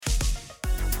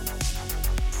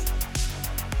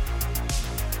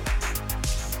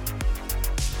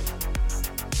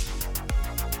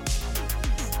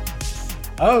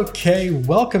Okay,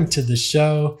 welcome to the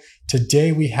show.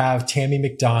 Today we have Tammy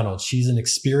McDonald. She's an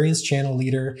experienced channel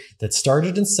leader that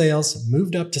started in sales,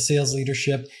 moved up to sales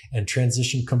leadership, and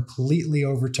transitioned completely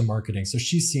over to marketing. So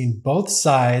she's seen both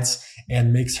sides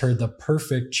and makes her the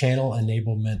perfect channel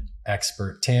enablement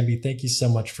expert. Tammy, thank you so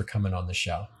much for coming on the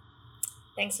show.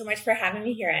 Thanks so much for having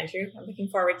me here, Andrew. I'm looking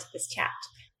forward to this chat.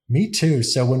 Me too.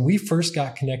 So when we first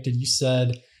got connected, you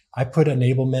said, I put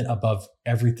enablement above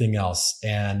everything else.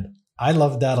 And I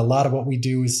love that. A lot of what we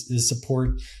do is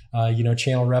support,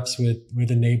 channel reps with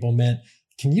enablement.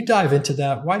 Can you dive into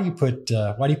that? Why do you put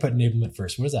enablement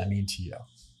first? What does that mean to you?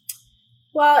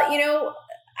 Well,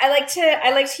 I like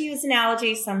to use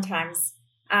analogies sometimes.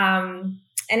 And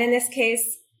in this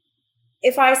case,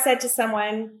 if I said to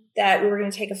someone that we were going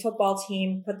to take a football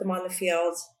team, put them on the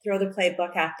field, throw the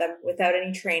playbook at them without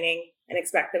any training and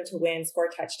expect them to win, score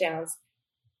touchdowns,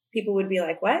 people would be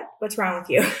like, what? What's wrong with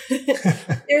you?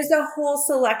 There's a whole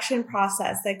selection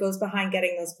process that goes behind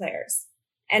getting those players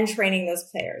and training those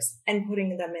players and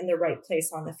putting them in the right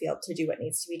place on the field to do what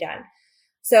needs to be done.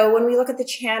 So when we look at the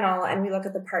channel and we look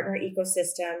at the partner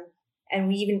ecosystem and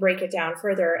we even break it down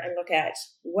further and look at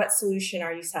what solution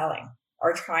are you selling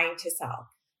or trying to sell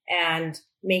and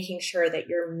making sure that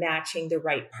you're matching the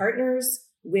right partners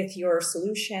with your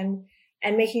solution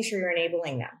and making sure you're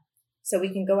enabling them. So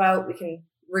we can go out, we can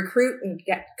recruit and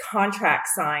get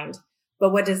contracts signed.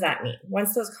 But what does that mean?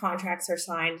 Once those contracts are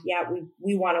signed,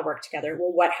 we want to work together.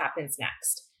 Well, what happens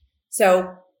next?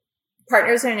 So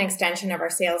partners are an extension of our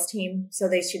sales team, so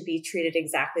they should be treated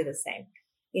exactly the same.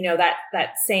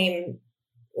 That same,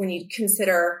 when you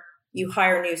consider you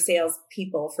hire new sales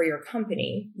people for your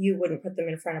company, you wouldn't put them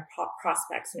in front of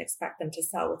prospects and expect them to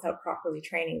sell without properly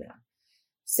training them.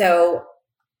 So,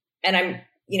 and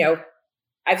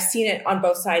I've seen it on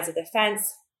both sides of the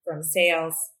fence, from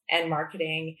sales and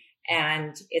marketing.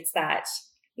 And it's that,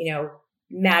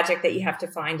 magic that you have to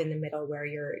find in the middle where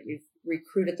you've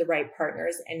recruited the right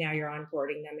partners and now you're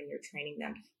onboarding them and you're training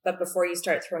them. But before you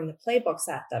start throwing the playbooks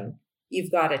at them,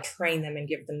 you've got to train them and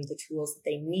give them the tools that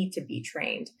they need to be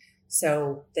trained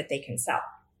so that they can sell.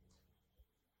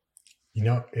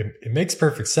 It makes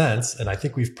perfect sense. And I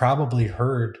think we've probably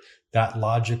heard that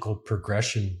logical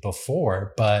progression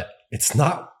before, but it's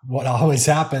not what always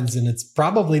happens. And it's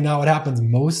probably not what happens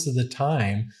most of the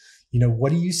time.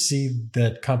 What do you see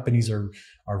that companies are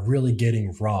really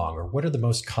getting wrong? Or what are the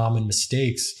most common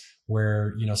mistakes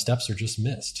where, steps are just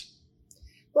missed?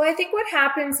 Well, I think what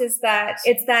happens is that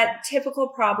it's that typical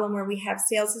problem where we have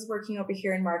sales is working over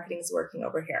here and marketing is working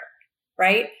over here,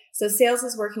 right? So sales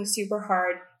is working super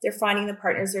hard. They're finding the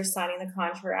partners. They're signing the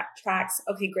contracts.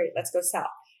 Okay, great. Let's go sell.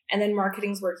 And then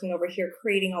marketing's working over here,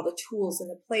 creating all the tools and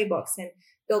the playbooks and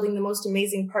building the most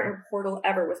amazing partner portal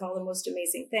ever with all the most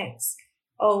amazing things.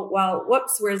 Oh, well,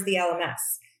 whoops, where's the LMS?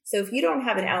 So if you don't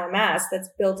have an LMS that's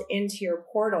built into your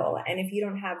portal, and if you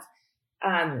don't have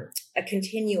a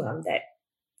continuum that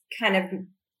kind of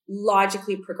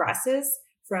logically progresses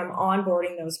from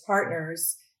onboarding those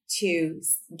partners to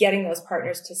getting those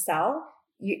partners to sell,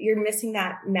 you're missing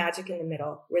that magic in the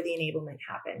middle where the enablement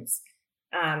happens.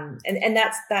 And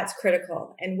that's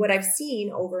critical. And what I've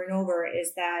seen over and over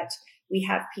is that we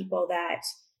have people that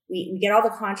we get all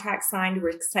the contracts signed. We're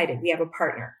excited. We have a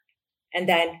partner, and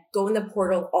then go in the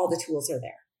portal. All the tools are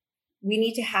there. We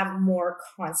need to have more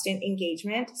constant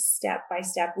engagement, step by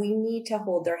step. We need to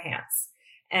hold their hands.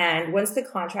 And once the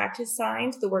contract is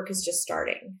signed, the work is just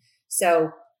starting.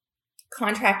 So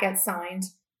contract gets signed.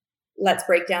 Let's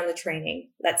break down the training.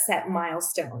 Let's set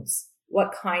milestones.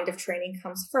 What kind of training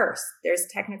comes first? There's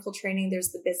technical training.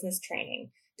 There's the business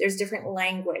training. There's different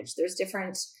language. There's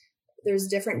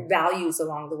different values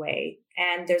along the way.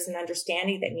 And there's an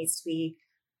understanding that needs to be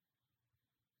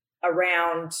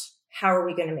around how are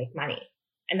we going to make money?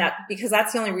 And because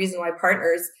that's the only reason why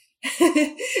partners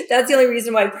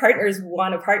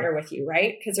want to partner with you,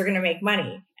 right? Because they're going to make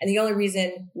money. And the only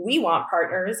reason we want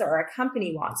partners or a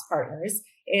company wants partners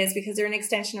is because they're an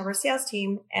extension of our sales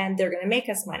team and they're going to make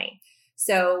us money.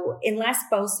 So unless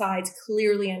both sides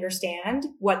clearly understand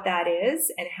what that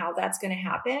is and how that's going to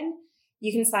happen,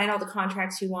 you can sign all the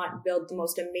contracts you want, build the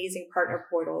most amazing partner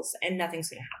portals, and nothing's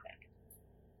going to happen.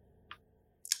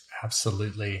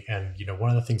 Absolutely. And, one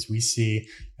of the things we see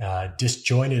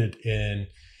disjointed in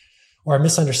or a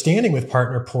misunderstanding with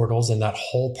partner portals and that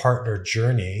whole partner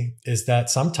journey is that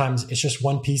sometimes it's just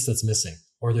one piece that's missing,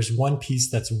 or there's one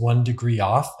piece that's 1 degree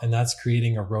off, and that's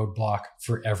creating a roadblock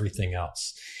for everything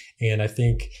else. And I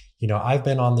think, I've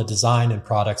been on the design and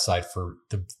product side for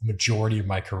the majority of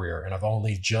my career, and I've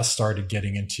only just started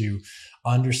getting into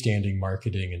understanding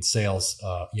marketing and sales,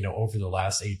 over the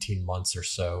last 18 months or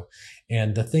so.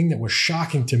 And the thing that was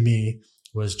shocking to me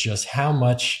was just how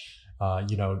much,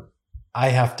 I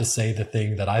have to say the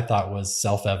thing that I thought was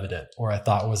self-evident, or I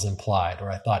thought was implied, or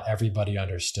I thought everybody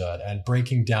understood, and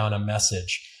breaking down a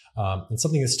message. And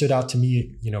something that stood out to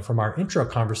me, from our intro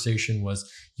conversation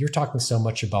was you're talking so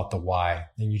much about the why,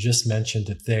 and you just mentioned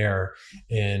it there.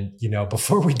 And,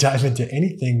 before we dive into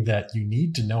anything that you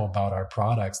need to know about our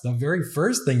products, the very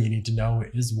first thing you need to know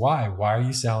is why. Why are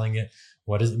you selling it?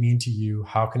 What does it mean to you?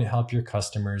 How can it help your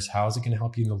customers? How is it going to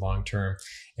help you in the long term?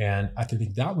 And I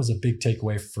think that was a big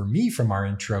takeaway for me from our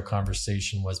intro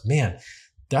conversation was, man,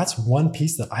 that's one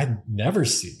piece that I never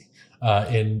see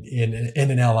in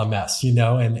an LMS,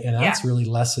 and that's really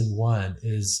lesson one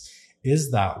is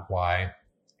that why.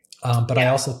 But I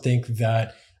also think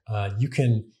that you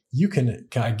can,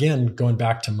 again, going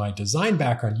back to my design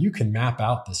background, you can map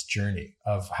out this journey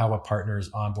of how a partner is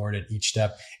onboarded each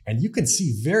step. And you can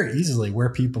see very easily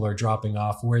where people are dropping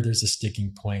off, where there's a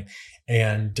sticking point.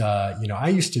 And, I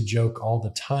used to joke all the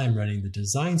time running the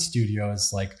design studio is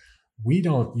like, we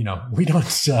don't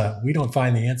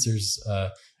find the answers,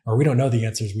 or we don't know the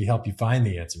answers. We help you find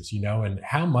the answers, and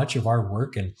how much of our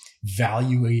work and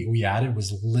value we added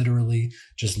was literally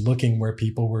just looking where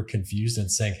people were confused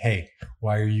and saying, hey,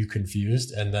 why are you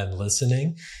confused? And then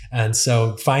listening. And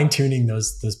so fine tuning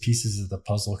those pieces of the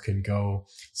puzzle can go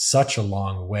such a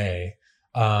long way.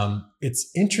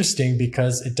 It's interesting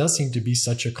because it does seem to be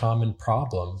such a common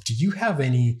problem. Do you have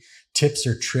any tips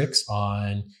or tricks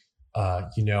on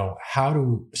how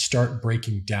to start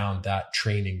breaking down that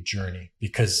training journey?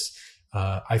 Because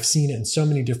I've seen it in so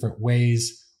many different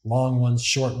ways, long ones,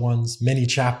 short ones, many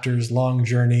chapters, long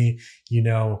journey.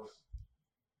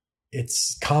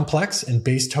 It's complex and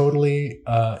based totally,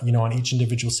 on each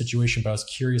individual situation. But I was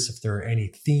curious if there are any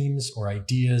themes or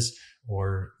ideas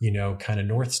or, kind of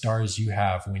North Stars you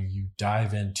have when you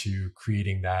dive into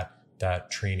creating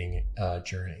that training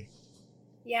journey.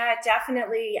 Yeah,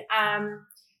 definitely.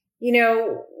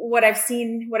 What I've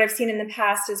seen in the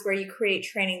past is where you create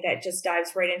training that just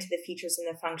dives right into the features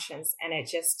and the functions, and it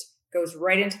just goes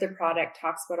right into the product,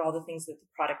 talks about all the things that the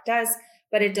product does,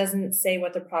 but it doesn't say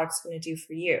what the product's going to do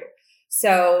for you.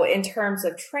 So in terms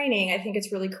of training, I think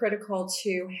it's really critical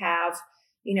to have,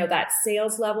 that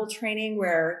sales level training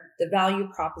where the value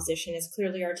proposition is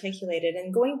clearly articulated,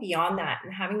 and going beyond that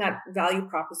and having that value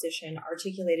proposition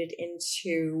articulated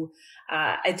into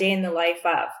a day in the life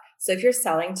of. So if you're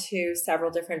selling to several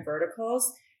different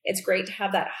verticals, it's great to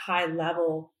have that high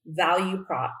level value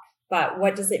prop, but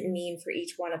what does it mean for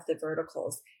each one of the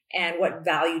verticals? And what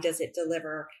value does it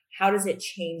deliver? How does it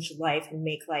change life and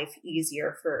make life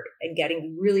easier and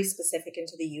getting really specific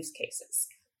into the use cases?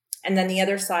 And then the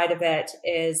other side of it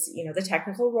is, the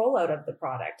technical rollout of the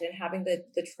product and having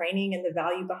the training and the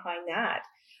value behind that.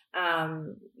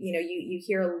 You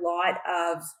hear a lot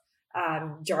of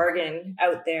jargon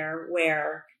out there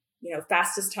where,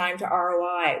 fastest time to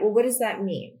ROI. Well, what does that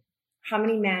mean? How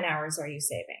many man hours are you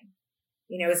saving?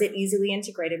 Is it easily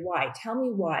integrated? Why? Tell me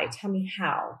why. Tell me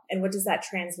how. And what does that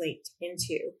translate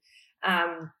into?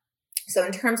 So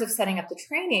in terms of setting up the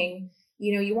training,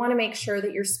 you want to make sure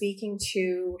that you're speaking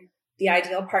to the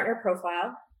ideal partner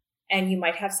profile, and you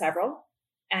might have several.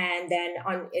 And then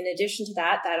in addition to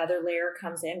that other layer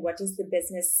comes in. What does the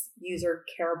business user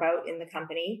care about in the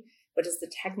company? What does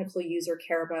the technical user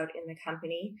care about in the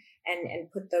company? And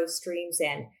put those streams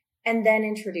in, and then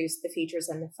introduce the features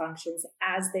and the functions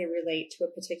as they relate to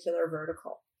a particular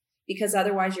vertical. Because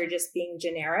otherwise you're just being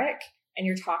generic and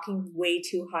you're talking way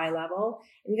too high level.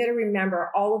 And you got to remember,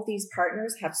 all of these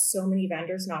partners have so many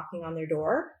vendors knocking on their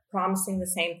door, promising the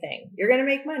same thing. You're going to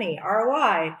make money,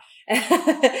 ROI,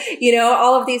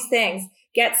 all of these things.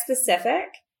 Get specific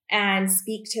and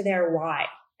speak to their why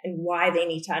and why they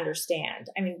need to understand.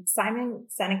 I mean, Simon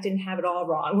Sinek didn't have it all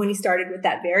wrong when he started with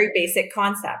that very basic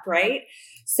concept, right?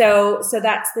 So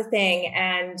that's the thing.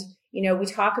 And, we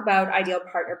talk about ideal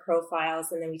partner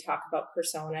profiles, and then we talk about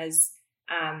personas.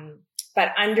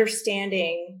 But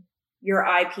understanding your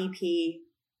IPP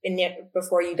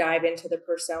before you dive into the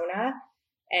persona,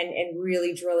 and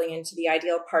really drilling into the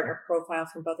ideal partner profile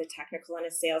from both a technical and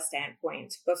a sales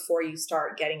standpoint before you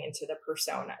start getting into the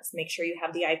personas. Make sure you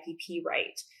have the IPP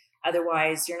right.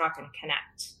 Otherwise, you're not going to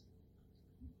connect.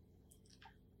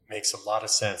 Makes a lot of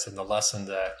sense. And the lesson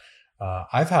that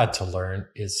I've had to learn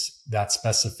is that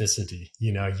specificity.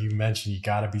 You mentioned you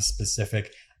got to be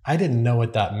specific. I didn't know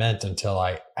what that meant until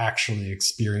I actually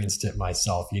experienced it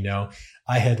myself.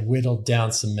 I had whittled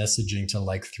down some messaging to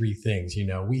like three things.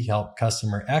 We help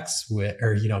customer X with,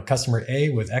 or, customer A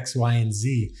with X, Y, and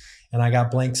Z. And I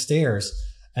got blank stares.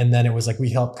 And then it was like,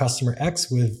 we help customer X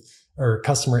with, or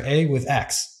customer A with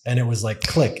X. And it was like,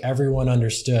 click, everyone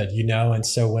understood, And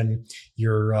so when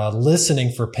you're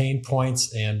listening for pain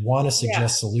points and want to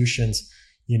suggest solutions,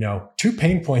 two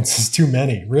pain points is too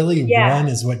many. Really, one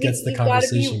is what gets the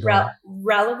conversation going.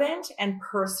 Relevant and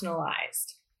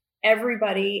personalized.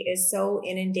 Everybody is so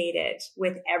inundated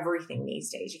with everything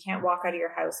these days. You can't walk out of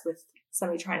your house with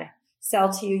somebody trying to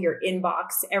sell to you, your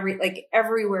inbox,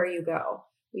 everywhere you go.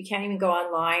 We can't even go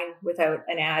online without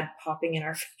an ad popping in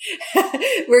our,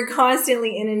 we're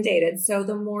constantly inundated. So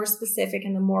the more specific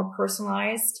and the more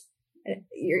personalized,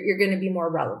 you're going to be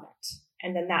more relevant.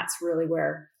 And then that's really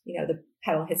where, the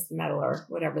pedal hits the metal, or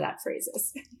whatever that phrase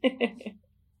is.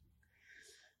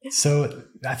 So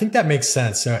I think that makes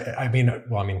sense. So,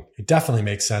 it definitely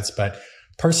makes sense, but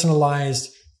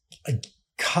personalized,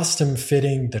 custom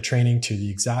fitting the training to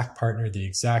the exact partner, the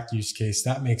exact use case,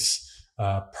 that makes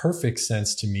perfect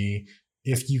sense to me.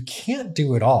 If you can't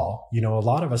do it all, a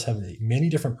lot of us have many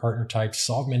different partner types,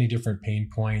 solve many different pain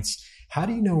points. How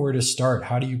do you know where to start?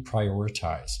 How do you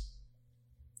prioritize?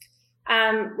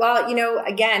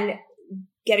 Again,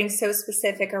 getting so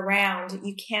specific around,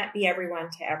 you can't be everyone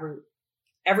to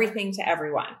everything to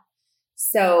everyone.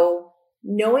 So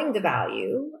knowing the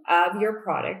value of your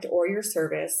product or your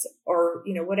service, or,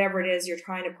 whatever it is you're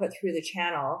trying to put through the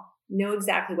channel, know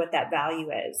exactly what that value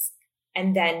is,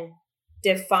 and then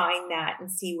define that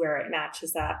and see where it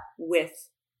matches up with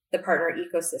the partner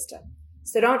ecosystem.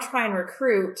 So don't try and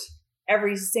recruit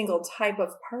every single type of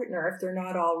partner if they're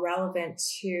not all relevant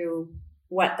to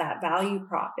what that value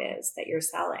prop is that you're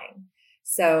selling.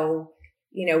 So,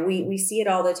 we see it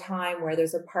all the time where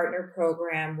there's a partner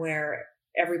program where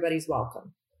everybody's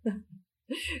welcome,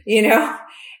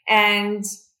 and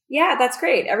yeah, that's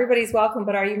great. Everybody's welcome,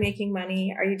 but are you making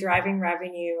money? Are you driving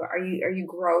revenue? Are you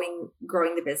growing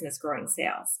the business, growing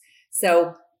sales?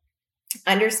 So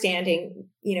understanding,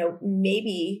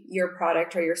 maybe your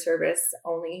product or your service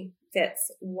only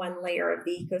fits one layer of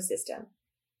the ecosystem.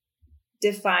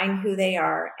 Define who they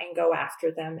are and go after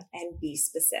them and be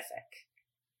specific.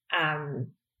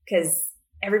 Because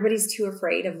everybody's too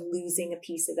afraid of losing a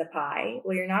piece of the pie.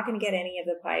 Well, you're not going to get any of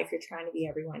the pie if you're trying to be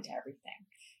everyone to everything.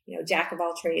 Jack of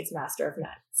all trades, master of none.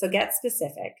 So get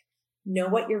specific, know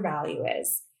what your value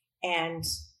is, and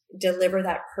deliver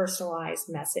that personalized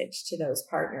message to those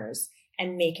partners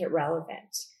and make it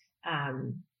relevant.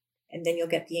 And then you'll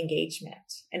get the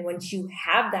engagement. And once you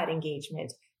have that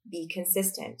engagement, be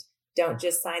consistent. Don't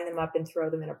just sign them up and throw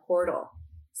them in a portal.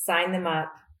 Sign them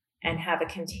up and have a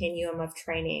continuum of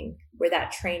training where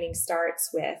that training starts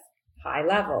with high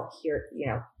level.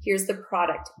 Here's the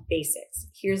product basics.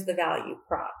 Here's the value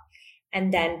prop,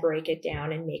 and then break it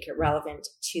down and make it relevant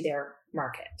to their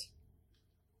market.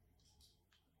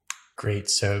 Great.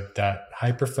 So that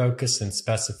hyper focus and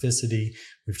specificity,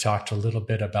 we've talked a little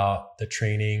bit about the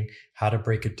training, how to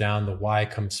break it down. The why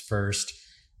comes first.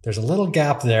 There's a little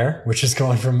gap there, which is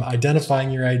going from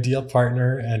identifying your ideal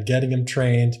partner and getting them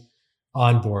trained,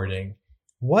 onboarding.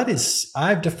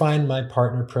 I've defined my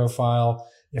partner profile.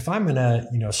 If I'm going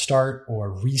to, start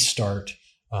or restart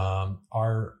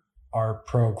our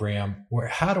program,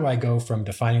 how do I go from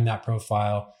defining that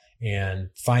profile and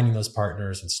finding those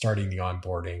partners and starting the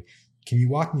onboarding? Can you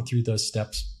walk me through those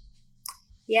steps?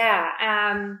 Yeah.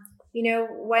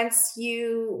 Once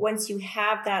you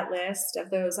have that list of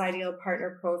those ideal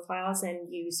partner profiles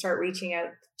and you start reaching out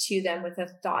to them with a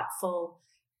thoughtful,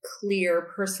 clear,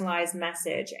 personalized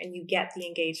message, and you get the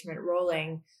engagement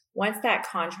rolling, once that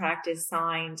contract is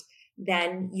signed,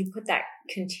 then you put that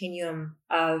continuum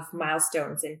of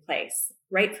milestones in place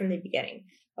right from the beginning.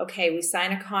 Okay, we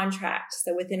sign a contract.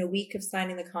 So within a week of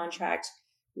signing the contract,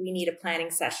 we need a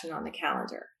planning session on the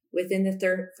calendar. Within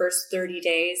the first 30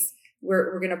 days,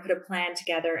 we're going to put a plan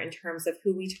together in terms of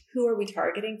who are we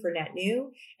targeting for net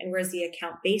new, and where's the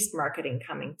account-based marketing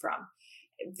coming from.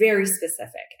 Very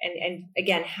specific. And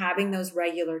again, having those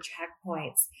regular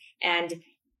checkpoints. And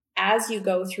as you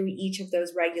go through each of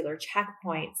those regular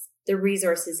checkpoints, the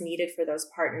resources needed for those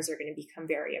partners are going to become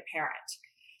very apparent.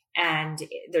 And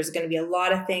there's going to be a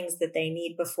lot of things that they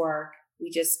need before we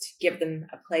just give them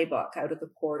a playbook out of the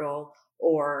portal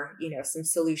or, some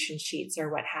solution sheets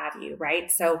or what have you,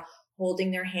 right? So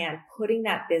holding their hand, putting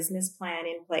that business plan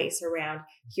in place around,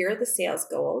 here are the sales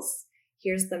goals,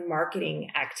 here's the marketing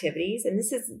activities. And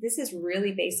this is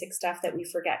really basic stuff that we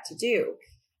forget to do.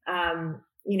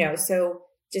 So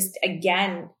just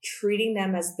again, treating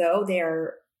them as though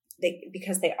they're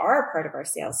because they are a part of our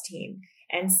sales team,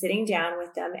 and sitting down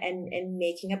with them and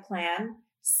making a plan,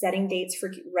 setting dates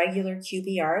for regular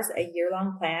QBRs, a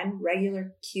year-long plan,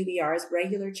 regular QBRs,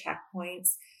 regular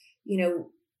checkpoints,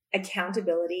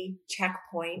 accountability,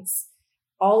 checkpoints,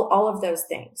 all of those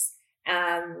things.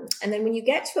 And then when you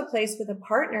get to a place with a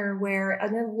partner where,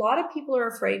 and a lot of people are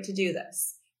afraid to do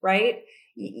this, right?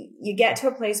 You get to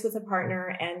a place with a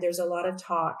partner and there's a lot of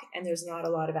talk and there's not a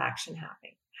lot of action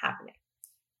happening.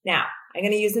 Now, I'm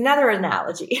going to use another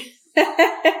analogy.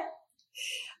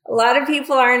 A lot of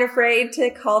people aren't afraid to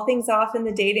call things off in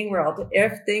the dating world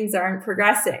if things aren't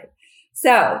progressing.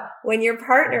 So when your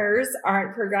partners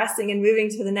aren't progressing and moving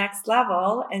to the next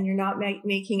level and you're not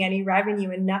making any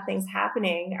revenue and nothing's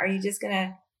happening, are you just going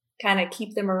to kind of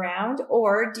keep them around?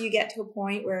 Or do you get to a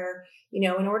point where, in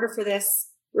order for this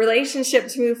relationship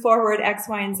to move forward, X,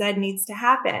 Y, and Z needs to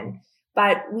happen?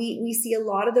 But we see a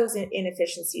lot of those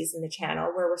inefficiencies in the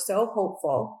channel where we're so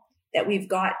hopeful that we've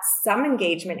got some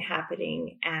engagement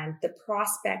happening and the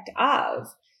prospect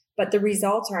of, but the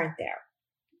results aren't there.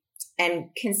 And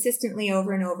consistently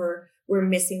over and over, we're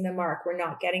missing the mark. We're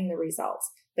not getting the results,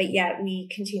 but yet we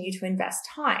continue to invest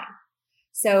time.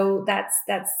 So that's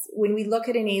when we look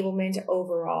at enablement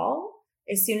overall,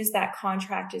 as soon as that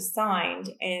contract is signed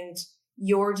and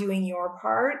you're doing your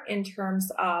part in terms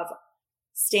of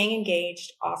staying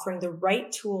engaged, offering the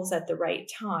right tools at the right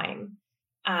time.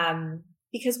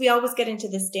 Because we always get into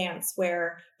this dance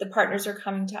where the partners are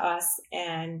coming to us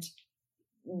and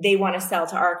they want to sell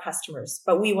to our customers,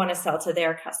 but we want to sell to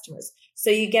their customers. So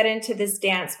you get into this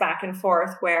dance back and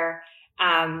forth where,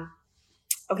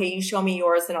 okay, you show me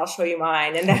yours and I'll show you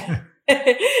mine. And then,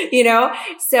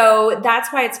 so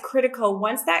that's why it's critical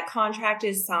once that contract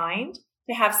is signed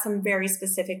to have some very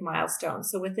specific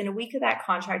milestones. So within a week of that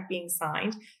contract being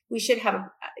signed, we should have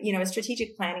a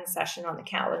strategic planning session on the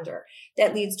calendar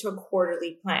that leads to a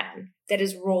quarterly plan that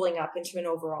is rolling up into an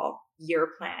overall year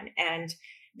plan. And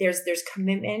there's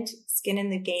commitment, skin in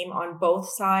the game on both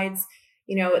sides.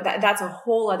 That's a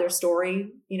whole other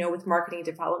story, with marketing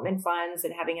development funds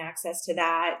and having access to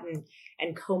that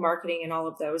and co-marketing and all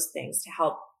of those things to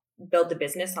help build the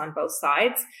business on both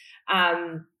sides.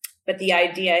 But the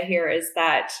idea here is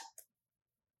that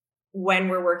when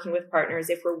we're working with partners,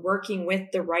 if we're working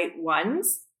with the right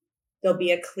ones, there'll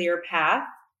be a clear path,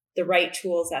 the right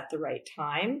tools at the right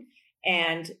time,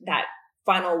 and that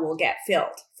funnel will get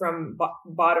filled from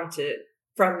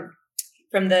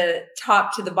from the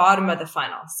top to the bottom of the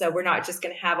funnel. So we're not just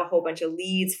going to have a whole bunch of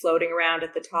leads floating around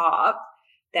at the top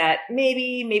that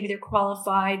maybe they're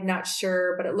qualified, not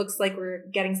sure, but it looks like we're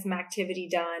getting some activity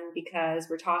done because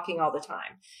we're talking all the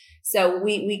time. So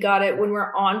we got it when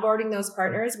we're onboarding those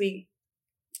partners.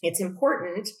 It's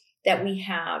important that we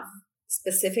have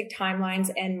specific timelines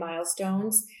and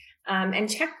milestones, and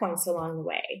checkpoints along the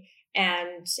way.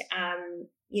 And,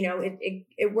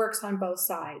 it works on both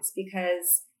sides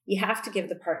because you have to give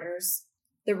the partners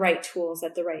the right tools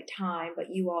at the right time, but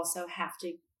you also have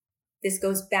to, this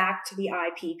goes back to the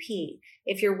IPP.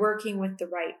 If you're working with the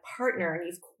right partner and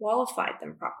you've qualified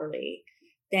them properly,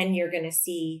 then you're going to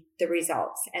see the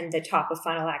results, and the top of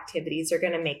funnel activities are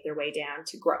going to make their way down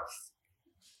to growth.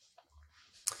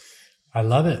 I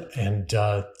love it. And,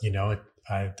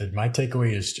 my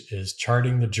takeaway is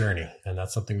charting the journey. And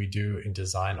that's something we do in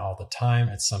design all the time.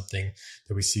 It's something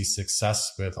that we see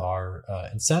success with our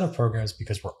incentive programs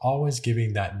because we're always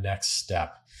giving that next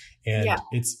step. And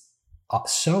it's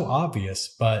so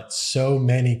obvious, but so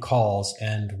many calls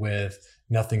end with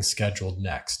nothing scheduled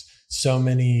next. So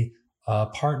many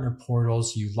partner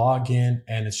portals, you log in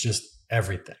and it's just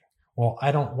everything. Well,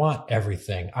 I don't want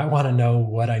everything. I want to know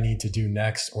what I need to do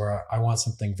next, or I want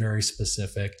something very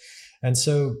specific. And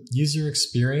so user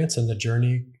experience and the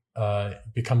journey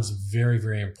becomes very,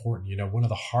 very important. One of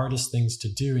the hardest things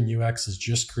to do in UX is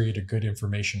just create a good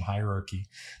information hierarchy.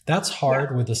 That's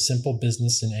hard with a simple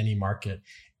business in any market.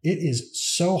 It is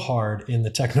so hard in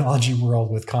the technology world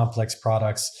with complex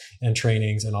products and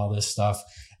trainings and all this stuff.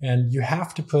 And you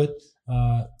have to put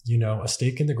a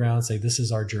stake in the ground and say, this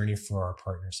is our journey for our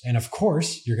partners. And of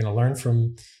course, you're going to learn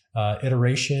from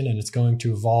iteration and it's going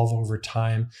to evolve over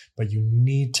time, but you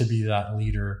need to be that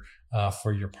leader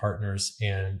for your partners.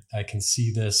 And I can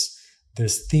see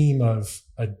this theme of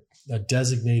a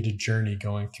designated journey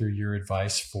going through your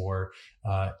advice for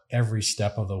every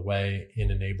step of the way in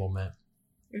enablement.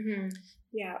 Mm-hmm.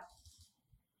 Yeah.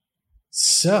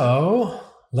 So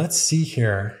let's see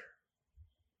here.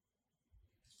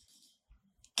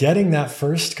 getting that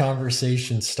first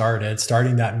conversation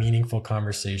starting that meaningful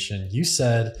conversation. You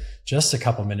said just a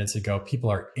couple minutes ago,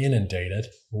 people are inundated.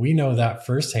 We know that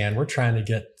firsthand. We're trying to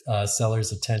get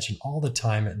sellers' attention all the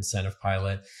time at Incentive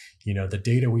Pilot. You know, the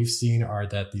data we've seen are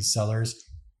that these sellers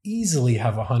easily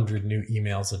have 100 new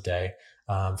emails a day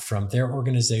from their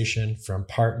organization, from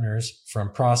partners,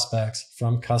 from prospects,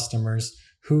 from customers.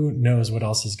 Who knows what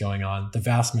else is going on? The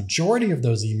vast majority of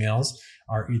those emails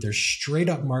are either straight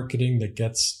up marketing that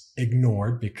gets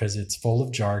ignored because it's full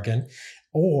of jargon,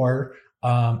 or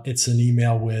it's an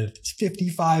email with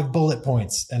 55 bullet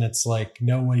points. And it's like,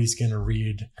 nobody's going to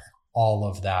read all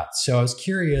of that. So I was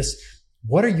curious,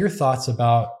 what are your thoughts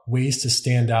about ways to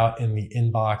stand out in the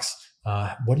inbox?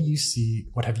 What do you see?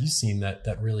 What have you seen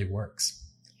that really works?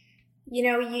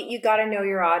 You know, you got to know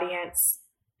your audience.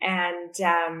 And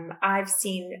I've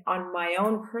seen on my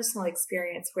own personal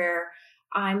experience where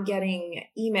I'm getting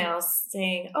emails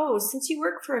saying, oh, since you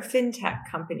work for a fintech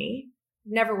company,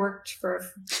 never worked for a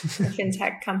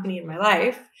fintech company in my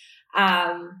life.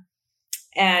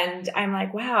 And I'm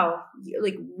like, wow,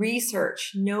 like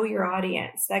research, know your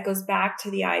audience. That goes back to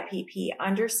the IPP.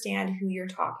 Understand who you're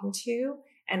talking to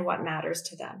and what matters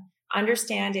to them.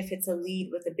 Understand if it's a lead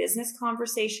with a business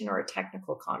conversation or a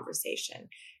technical conversation,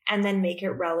 and then make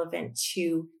it relevant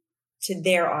to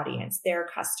their audience, their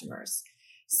customers.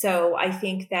 So I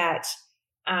think that,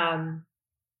 and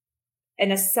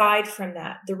aside from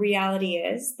that, the reality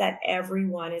is that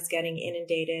everyone is getting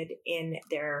inundated in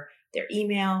their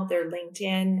email, their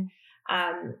LinkedIn.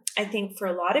 I think for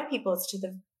a lot of people, it's to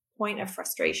the point of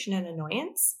frustration and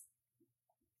annoyance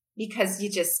because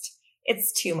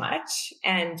it's too much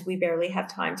and we barely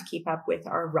have time to keep up with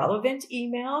our relevant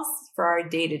emails for our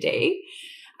day-to-day.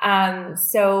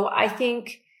 So I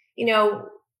think, you know,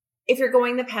 if you're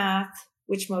going the path,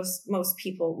 which most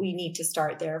people, we need to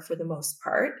start there for the most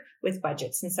part with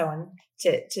budgets and so on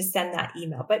to send that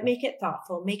email, but make it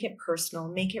thoughtful, make it personal,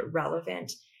 make it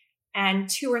relevant. And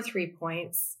 2 or 3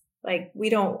 points, like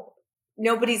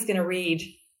nobody's going to read,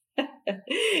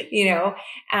 you know,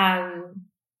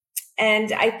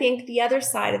 and I think the other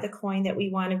side of the coin that we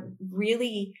want to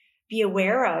really be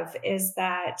aware of is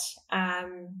that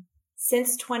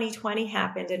since 2020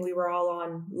 happened and we were all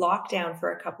on lockdown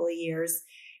for a couple of years,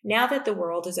 now that the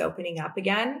world is opening up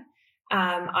again,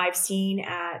 I've seen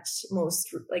at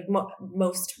most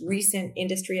recent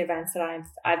industry events that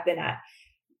I've been at,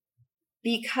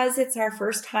 because it's our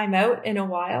first time out in a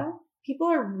while, people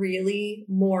are really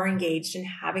more engaged in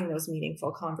having those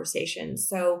meaningful conversations.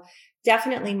 So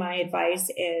definitely my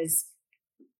advice is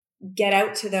get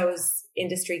out to those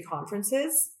industry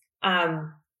conferences.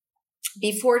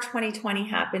 Before 2020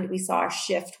 happened, we saw a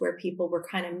shift where people were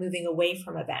kind of moving away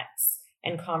from events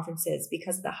and conferences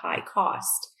because of the high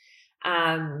cost.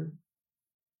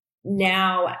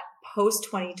 Now, post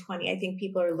 2020, I think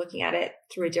people are looking at it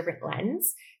through a different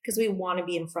lens because we want to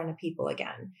be in front of people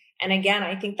again. And again,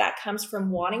 I think that comes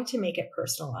from wanting to make it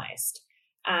personalized.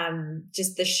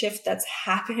 Just the shift that's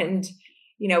happened,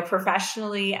 you know,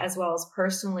 professionally as well as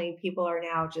personally, people are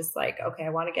now just like, okay, I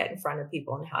want to get in front of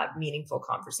people and have meaningful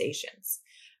conversations.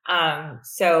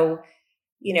 So,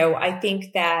 you know, I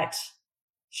think that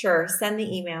sure, send the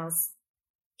emails,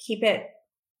 keep it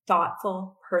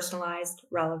thoughtful, personalized,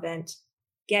 relevant,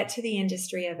 get to the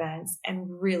industry events and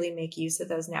really make use of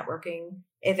those networking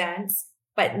events,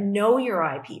 but know your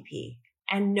IPP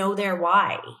and know their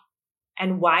why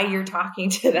and why you're talking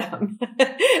to them,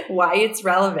 why it's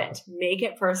relevant, make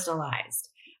it personalized.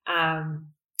 And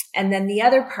then the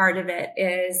other part of it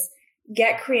is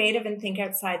get creative and think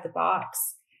outside the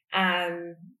box.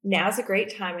 Now's a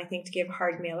great time, I think, to give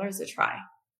hard mailers a try.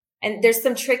 And there's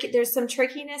some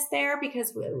trickiness there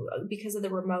because of the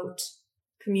remote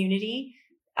community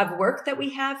of work that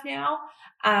we have now.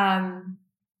 And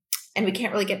we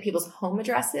can't really get people's home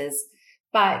addresses,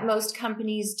 but most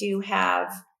companies do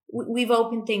have, we've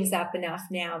opened things up enough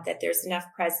now that there's enough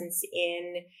presence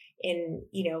in,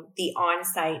 you know, the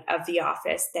on-site of the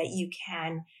office that you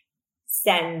can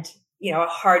send, you know, a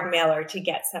hard mailer to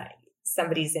get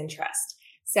somebody's interest.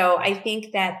 So I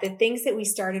think that the things that we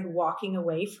started walking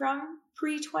away from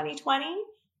pre-2020,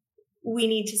 we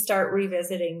need to start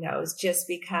revisiting those just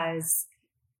because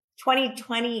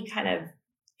 2020 kind of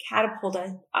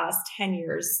catapulted us 10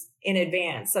 years in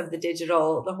advance of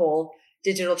the whole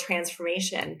digital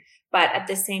transformation. But at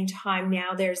the same time,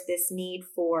 now there's this need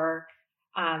for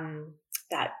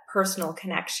that personal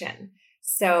connection.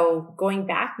 So going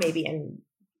back maybe and,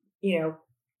 you know,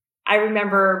 I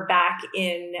remember back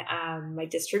in my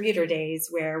distributor days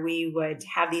where we would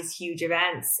have these huge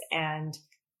events and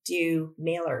do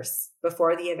mailers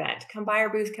before the event. Come by our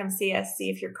booth, come see us, see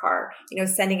if your car,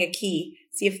 sending a key,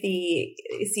 see if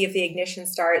the ignition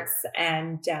starts,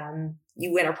 and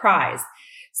you win a prize.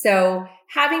 So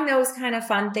having those kind of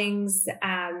fun things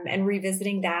and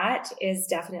revisiting that is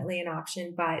definitely an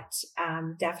option, but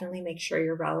definitely make sure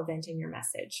you're relevant in your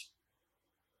message.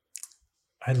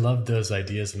 I love those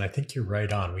ideas. And I think you're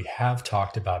right on. We have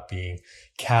talked about being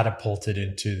catapulted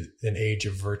into an age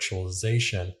of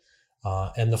virtualization.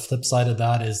 And the flip side of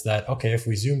that is that, okay, if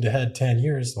we zoomed ahead 10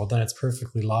 years, well, then it's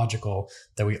perfectly logical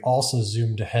that we also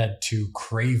zoomed ahead to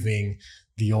craving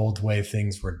the old way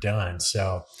things were done.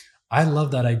 So I love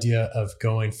that idea of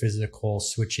going physical,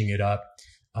 switching it up.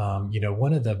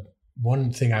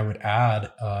 One thing I would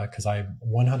add, because I'm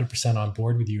 100% on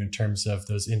board with you in terms of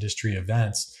those industry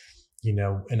events,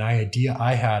 an idea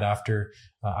I had after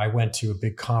I went to a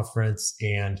big conference,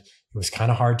 and it was kind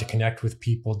of hard to connect with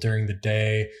people during the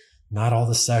day. Not all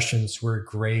the sessions were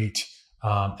great.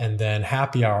 And then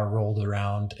happy hour rolled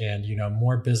around, and,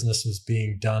 more business was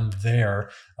being done there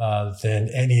than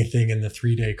anything in the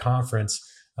 3-day conference.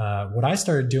 What I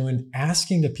started doing,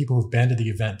 asking the people who've been to the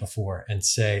event before and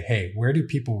say, hey, where do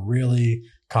people really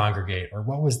congregate? Or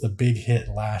what was the big hit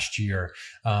last year?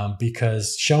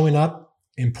 Because showing up,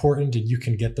 important, and you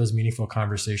can get those meaningful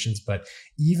conversations, but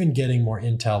even getting more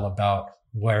intel about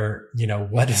where,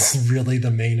 what is really the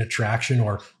main attraction,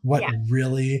 or what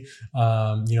really,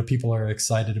 people are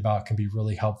excited about, can be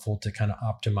really helpful to kind of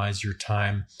optimize your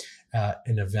time at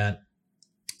an event.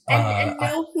 And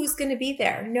know who's going to be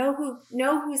there. Know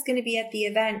who's going to be at the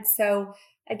event. So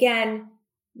again,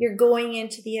 you're going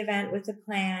into the event with a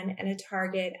plan and a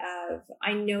target of,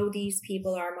 I know these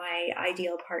people are my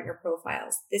ideal partner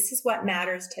profiles. This is what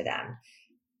matters to them.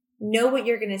 Know what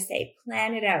you're going to say,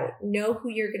 plan it out, know who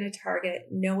you're going to target,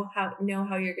 know how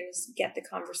you're going to get the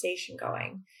conversation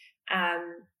going.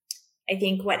 I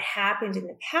think what happened in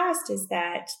the past is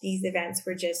that these events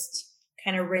were just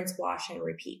kind of rinse, wash, and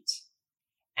repeat.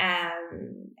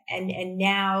 And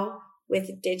now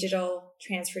with digital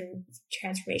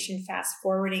transformation, fast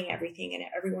forwarding everything and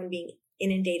everyone being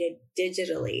inundated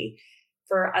digitally,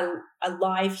 for a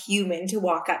live human to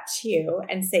walk up to you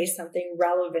and say something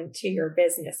relevant to your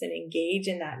business and engage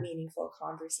in that meaningful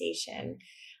conversation.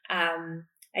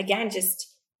 Again,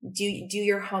 just do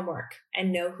your homework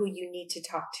and know who you need to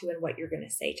talk to and what you're going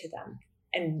to say to them,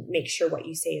 and make sure what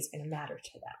you say is going to matter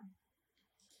to them.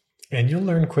 And you'll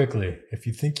learn quickly. If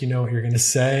you think you know what you're going to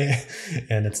say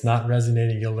and it's not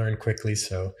resonating, you'll learn quickly.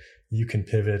 So you can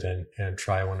pivot and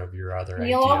try one of your other ideas.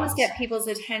 You'll always get people's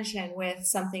attention with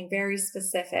something very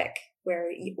specific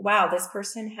where, wow, this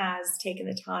person has taken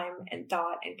the time and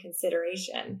thought and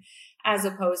consideration, as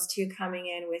opposed to coming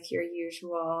in with your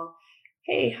usual,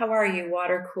 hey, how are you?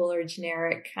 Water cooler,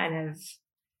 generic kind of,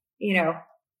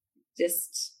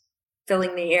 just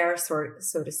filling the air,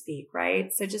 so to speak,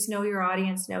 right? So just know your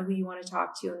audience, know who you want to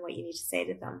talk to and what you need to say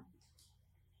to them.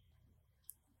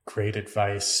 Great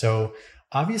advice. So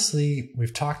obviously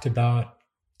we've talked about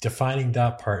defining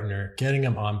that partner, getting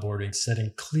them onboarding,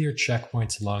 setting clear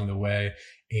checkpoints along the way,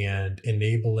 and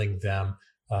enabling them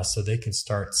so they can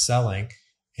start selling.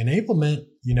 Enablement,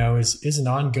 is an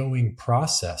ongoing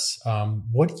process.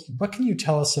 What can you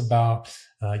tell us about,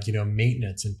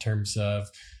 maintenance in terms of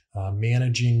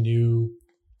managing new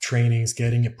trainings,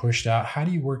 getting it pushed out? How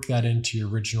do you work that into your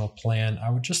original plan? I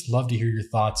would just love to hear your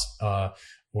thoughts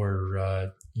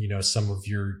or some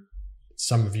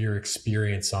of your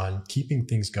experience on keeping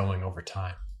things going over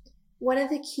time. One of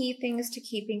the key things to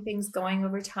keeping things going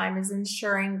over time is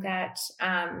ensuring that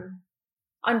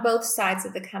on both sides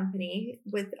of the company,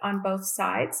 on both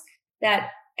sides, that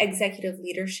executive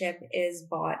leadership is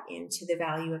bought into the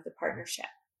value of the partnership,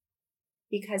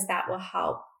 because that will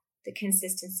help the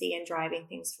consistency in driving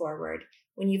things forward.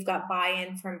 When you've got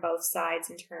buy-in from both sides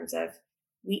in terms of,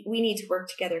 we need to work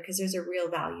together because there's a real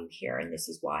value here, and this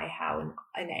is why, how,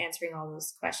 and answering all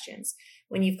those questions.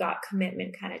 When you've got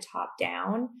commitment kind of top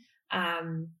down,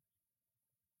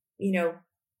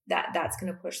 that's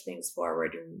going to push things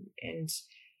forward. And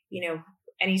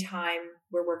anytime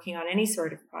we're working on any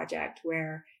sort of project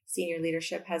where senior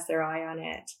leadership has their eye on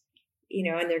it,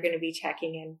 and they're going to be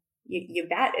checking in, you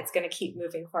bet it's going to keep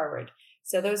moving forward.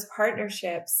 So those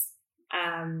partnerships,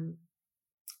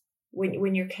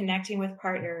 when you're connecting with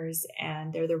partners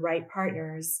and they're the right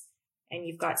partners, and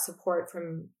you've got support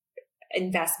from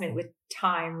investment with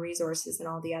time, resources, and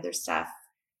all the other stuff,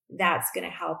 that's going to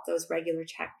help those regular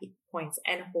check points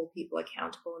and hold people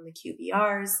accountable in the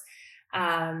QBRs,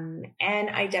 and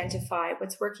identify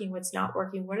what's working, what's not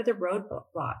working. What are the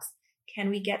roadblocks? Can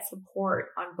we get support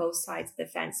on both sides of the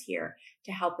fence here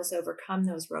to help us overcome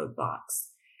those roadblocks?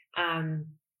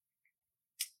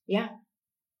 Yeah,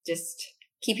 just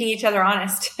keeping each other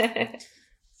honest.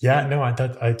 Yeah, no,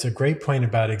 it's a great point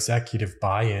about executive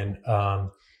buy-in.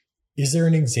 Is there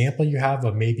an example you have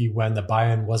of maybe when the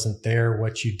buy-in wasn't there,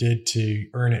 what you did to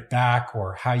earn it back,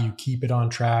 or how you keep it on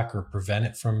track or prevent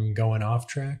it from going off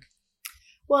track?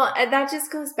 Well, that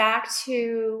just goes back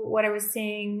to what I was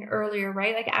saying earlier,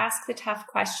 right? Like ask the tough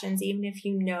questions, even if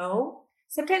you know.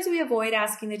 Sometimes we avoid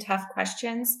asking the tough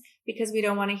questions because we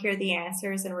don't want to hear the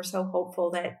answers and we're so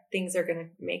hopeful that things are going to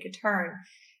make a turn.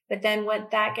 But then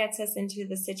what that gets us into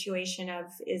the situation of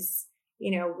is,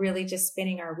 really just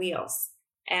spinning our wheels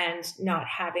and not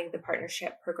having the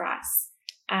partnership progress.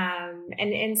 And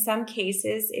in some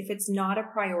cases, if it's not a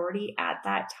priority at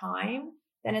that time,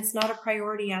 then it's not a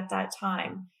priority at that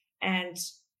time. And,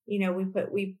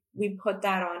 we put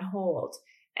that on hold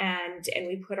and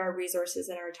we put our resources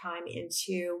and our time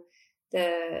into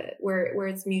where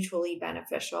it's mutually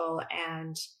beneficial.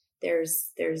 And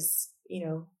there's,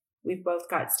 we've both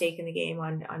got stake in the game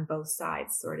on both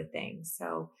sides sort of thing.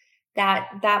 So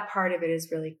that part of it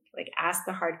is really like ask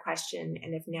the hard question.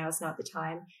 And if now's not the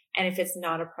time, and if it's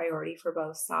not a priority for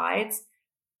both sides,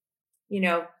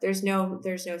 there's no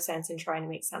sense in trying to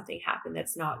make something happen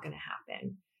that's not going to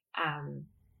happen.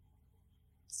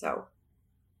 So,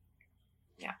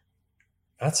 yeah.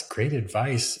 That's great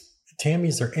advice. Tammy,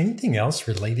 is there anything else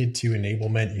related to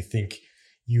enablement you think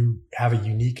you have a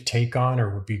unique take on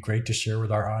or would be great to share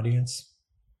with our audience?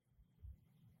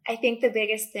 I think the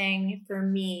biggest thing for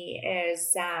me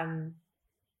is, I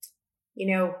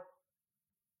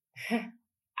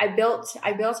built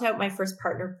out my first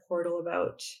partner portal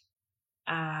about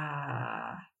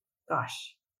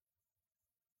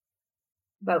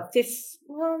about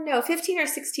 15 or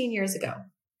 16 years ago.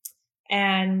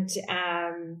 And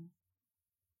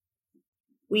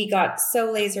we got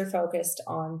so laser focused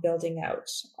on building out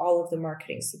all of the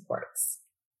marketing supports,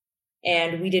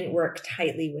 and we didn't work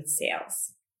tightly with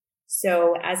sales.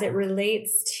 So as it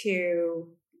relates to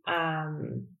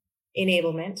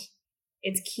enablement,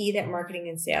 it's key that marketing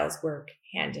and sales work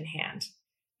hand in hand.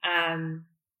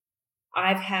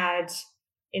 I've had,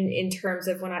 in terms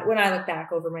of when I look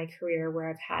back over my career, where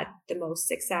I've had the most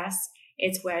success,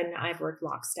 it's when I've worked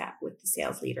lockstep with the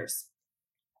sales leaders.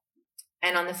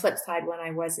 And on the flip side, when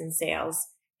I was in sales,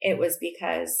 it was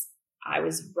because I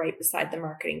was right beside the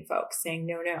marketing folks saying,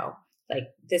 no, like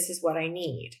this is what I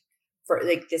need for,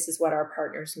 like, this is what our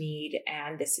partners need.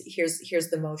 And here's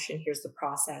the motion, here's the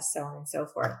process, so on and so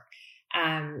forth.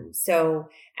 So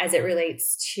as it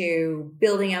relates to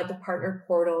building out the partner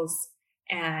portals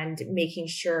and making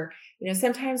sure,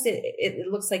 sometimes it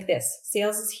looks like this: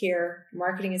 sales is here,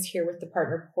 marketing is here with the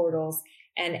partner portals,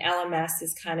 and LMS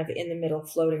is kind of in the middle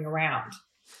floating around.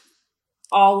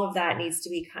 All of that needs to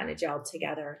be kind of gelled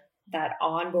together. That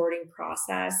onboarding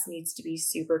process needs to be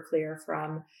super clear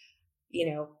from,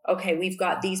 okay, we've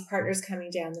got these partners coming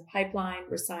down the pipeline,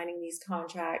 we're signing these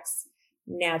contracts.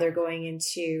 Now they're going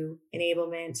into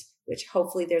enablement, which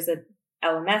hopefully there's a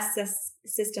LMS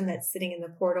system that's sitting in the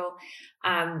portal.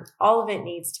 All of it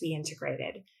needs to be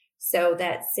integrated so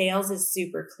that sales is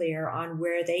super clear on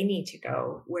where they need to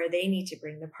go, where they need to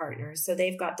bring the partners. So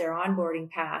they've got their onboarding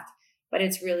path, but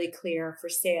it's really clear for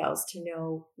sales to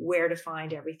know where to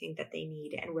find everything that they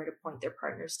need and where to point their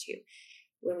partners to.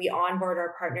 When we onboard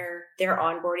our partner, their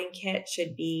onboarding kit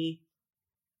should be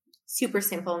super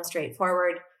simple and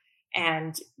straightforward.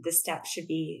 And the steps should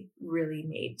be really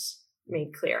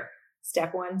made clear.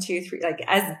 Step 1, 2, 3, like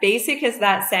as basic as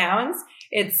that sounds,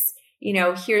 it's,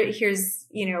 here's,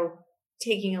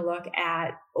 taking a look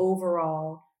at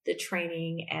overall the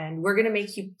training, and we're going to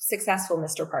make you successful,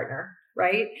 Mr. Partner,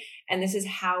 right? And this is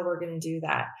how we're going to do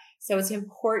that. So it's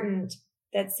important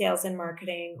that sales and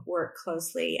marketing work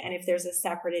closely. And if there's a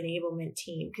separate enablement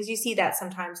team, because you see that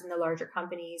sometimes in the larger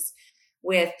companies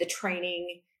with the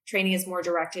training is more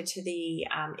directed to the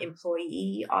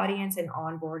employee audience and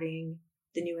onboarding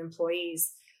the new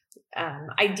employees.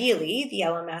 Ideally, the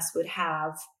LMS would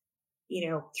have,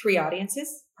 3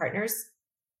 audiences: partners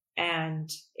and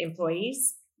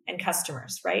employees and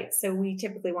customers, right? So we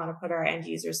typically want to put our end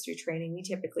users through training. We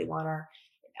typically want our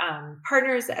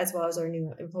partners as well as our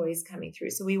new employees coming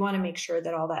through. So we want to make sure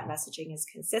that all that messaging is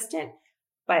consistent,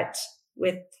 but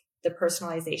with the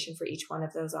personalization for each one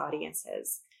of those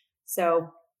audiences.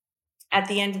 So at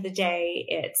the end of the day,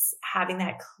 it's having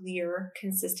that clear,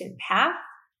 consistent path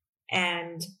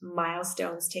and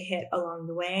milestones to hit along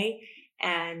the way,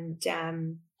 and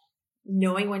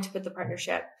knowing when to put the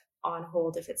partnership on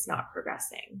hold if it's not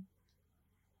progressing.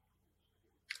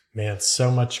 Man, so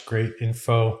much great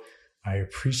info. I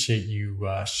appreciate you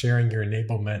sharing your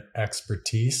enablement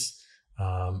expertise.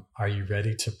 Are you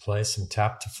ready to play some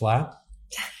tap to flap?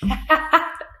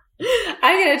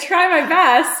 I'm going to try my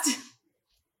best.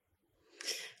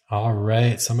 All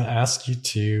right. So I'm going to ask you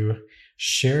to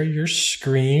share your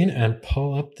screen and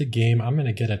pull up the game. I'm going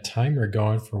to get a timer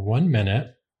going for 1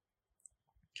 minute.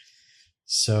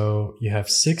 So you have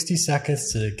 60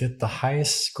 seconds to get the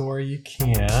highest score you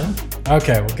can.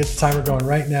 Okay, we'll get the timer going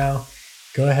right now.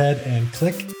 Go ahead and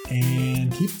click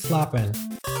and keep flapping.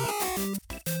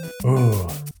 Ooh,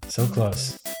 so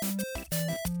close.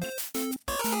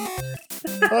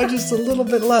 Oh, just a little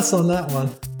bit less on that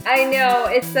one. I know.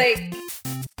 It's like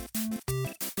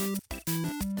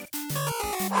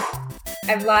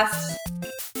I've lost.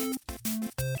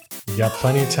 You got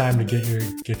plenty of time to get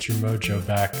your mojo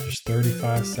back. There's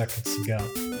 35 seconds to go.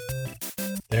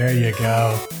 There you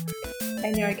go.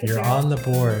 I know I can. You're on the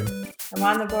board. I'm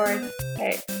on the board.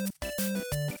 Okay.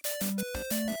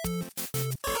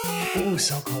 Ooh,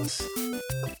 so close.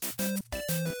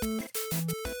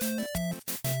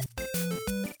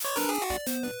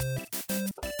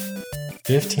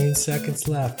 "15 seconds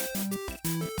left."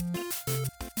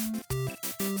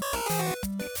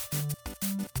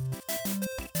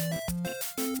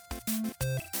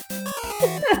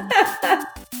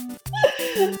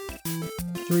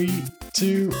 Three,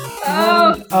 two,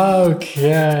 one.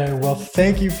 Okay. Well,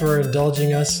 thank you for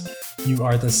indulging us. You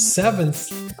are the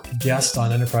 7th guest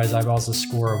on Enterprise Eyeballs, a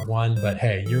score of 1, but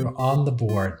hey, you're on the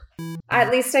board.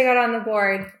 At least I got on the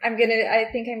board. I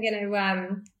think I'm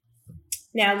gonna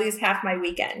now lose half my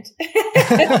weekend.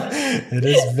 It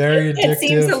is very addictive. It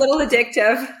seems a little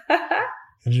addictive.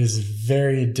 It is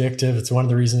very addictive. It's one of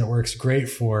the reasons it works great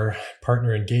for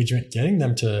partner engagement, getting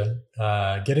them to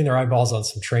getting their eyeballs on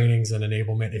some trainings and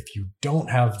enablement. If you don't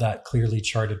have that clearly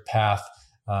charted path,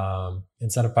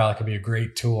 Incentive Pilot can be a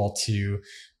great tool to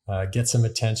get some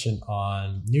attention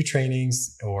on new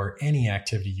trainings or any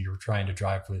activity you're trying to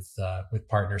drive with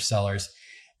partner sellers.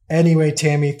 Anyway,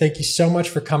 Tammy, thank you so much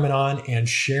for coming on and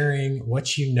sharing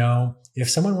what you know.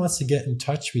 If someone wants to get in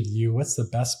touch with you, what's the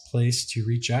best place to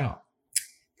reach out?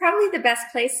 Probably the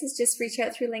best place is just reach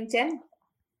out through LinkedIn.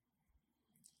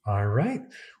 All right.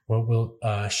 Well, we'll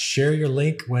share your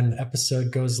link when the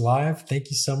episode goes live.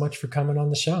 Thank you so much for coming on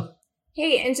the show.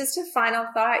 Hey, and just a final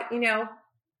thought,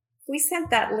 we sent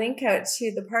that link out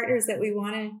to the partners that we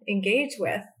want to engage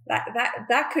with.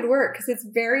 That could work because it's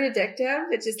very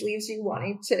addictive. It just leaves you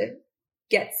wanting to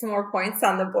get some more points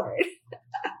on the board.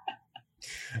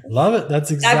 Love it.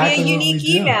 That's exactly what we do. That'd be a unique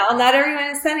email. Not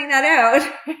everyone is sending that out.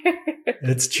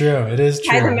 It's true. It is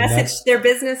true. Try to message their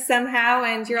business somehow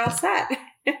and you're all set.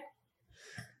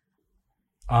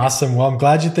 Awesome. Well, I'm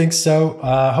glad you think so.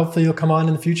 Hopefully you'll come on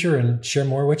in the future and share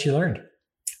more what you learned.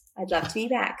 I'd love to be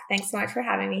back. Thanks so much for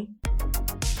having me.